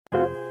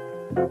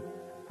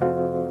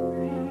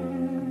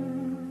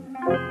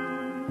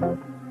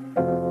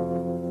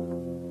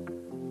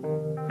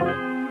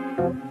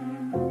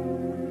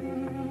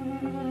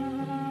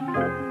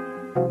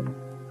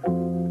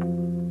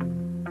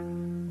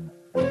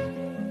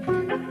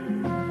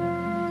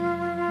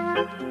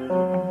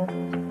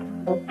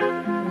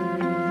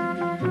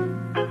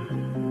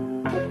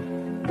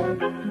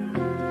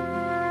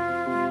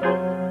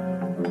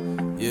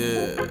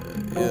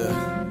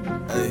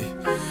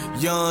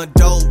Young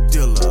dope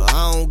dealer,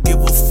 I don't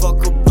give a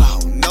fuck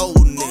about no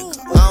nigga.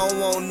 I don't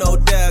want no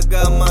dad,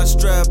 got my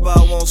strap, I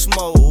won't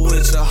smoke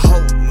with a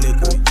hoe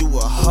nigga. You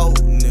a hoe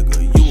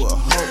nigga, you a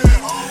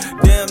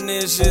hoe. Damn,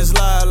 this shit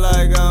slide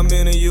like I'm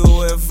in a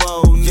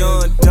UFO.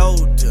 Young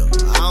dope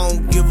dealer, I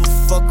don't give a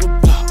fuck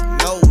about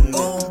no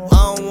nigga.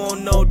 I don't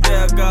want no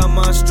dad, got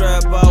my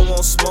strap, I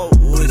won't smoke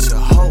with a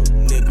hoe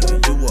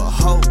nigga. You a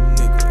hoe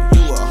nigga,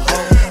 you a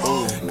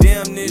hoe.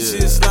 Damn, this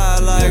shit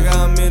slide like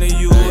I'm in a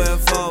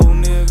UFO.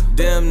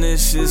 Damn,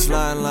 this shit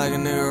sliding like a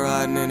nigga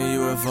riding in a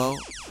UFO.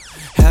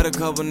 Had a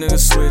couple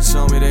niggas switch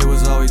on me, they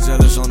was always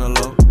jealous on the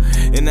low.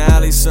 In the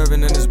alley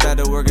serving and it's back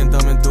to working,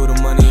 thumbing through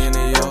the money in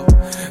the yo.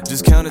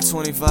 Just counted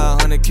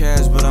 2,500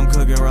 cash, but I'm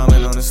cooking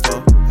ramen on the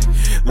stove.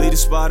 Leave the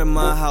spot in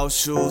my house,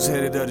 shoes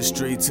headed up the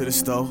street to the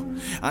store.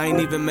 I ain't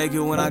even make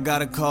it when I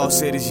got a call,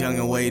 say this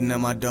youngin' waiting at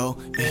my door.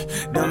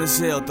 Dumb as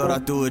hell, thought I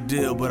threw a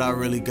deal, but I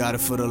really got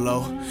it for the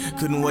low.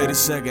 Couldn't wait a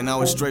second, I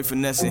was straight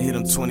finessing, hit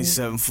him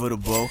 27 for the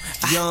bow.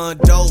 Young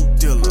dope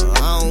dealer,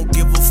 I don't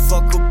give a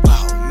fuck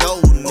about no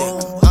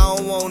nigga. I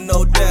don't want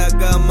no dad,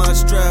 got my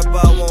strap,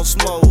 I won't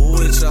smoke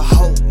with a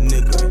hoe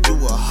nigga. You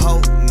a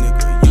hoe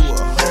nigga, you a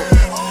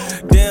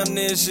hoe. Damn,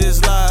 this shit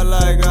slide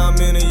like I'm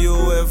in a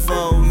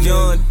UFO.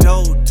 Young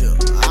dope dealer,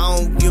 I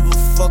don't give a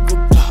fuck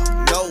about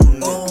no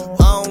nigga.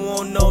 I don't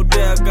want no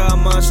dad, got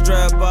my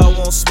strap, I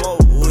won't smoke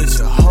with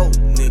a hoe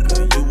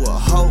nigga. You a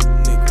hoe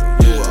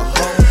nigga, you a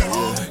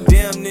hoe.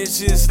 Damn, this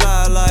shit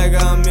slide like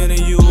I'm in a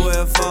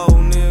UFO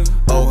nigga.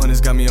 Oh,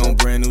 hunters got me on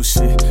brand new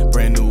shit,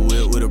 brand new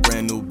whip with a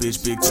brand new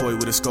bitch, big toy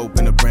with a scope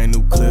and a brand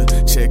new clip.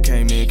 Check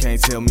came in,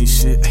 can't tell me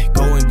shit. Hey,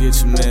 go and get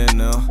your man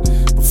now,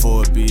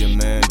 before it be a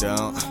man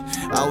down.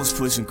 I was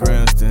pushing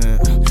grams then,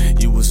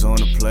 you was on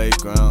the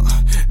playground.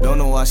 Don't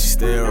know why she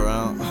stay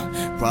around,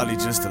 probably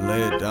just to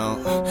lay it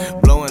down.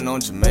 Blowing on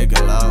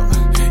Jamaica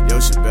loud, yo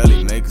shit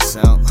barely make a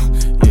sound.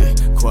 Yeah,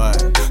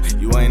 quiet,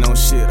 you ain't on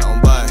shit, I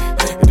don't buy it.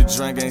 If the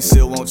drink ain't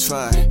still won't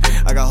try.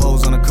 I got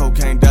hoes on the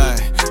cocaine diet.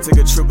 Take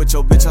a trip with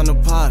your bitch on the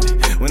pilot.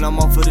 When I'm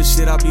off of this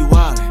shit, I be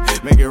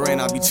wildin'. Make it rain,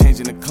 I be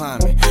changing the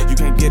climate. You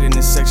can't get in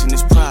this section,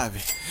 it's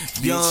private.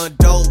 Young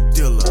dope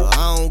dealer,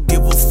 I don't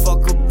give a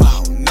fuck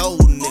about no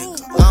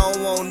nigga. I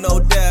don't want no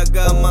dad,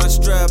 got my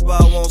strap,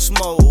 I won't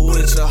smoke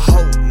with a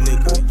hoe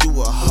nigga.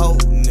 You a hoe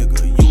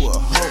nigga, you a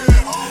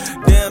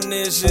hoe. Damn,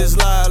 this shit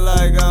slide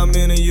like I'm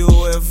in a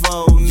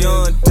UFO.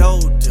 Young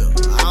dope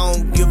dealer, I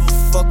don't give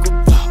a fuck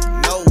about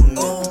no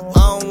nigga.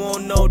 I don't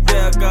want no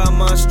dad, got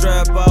my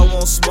strap, I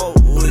won't smoke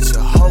with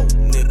a hoe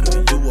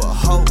nigga. You a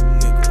hoe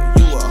nigga,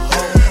 you a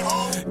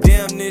hoe.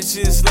 Damn, this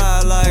shit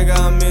slide like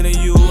I'm in a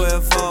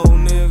UFO.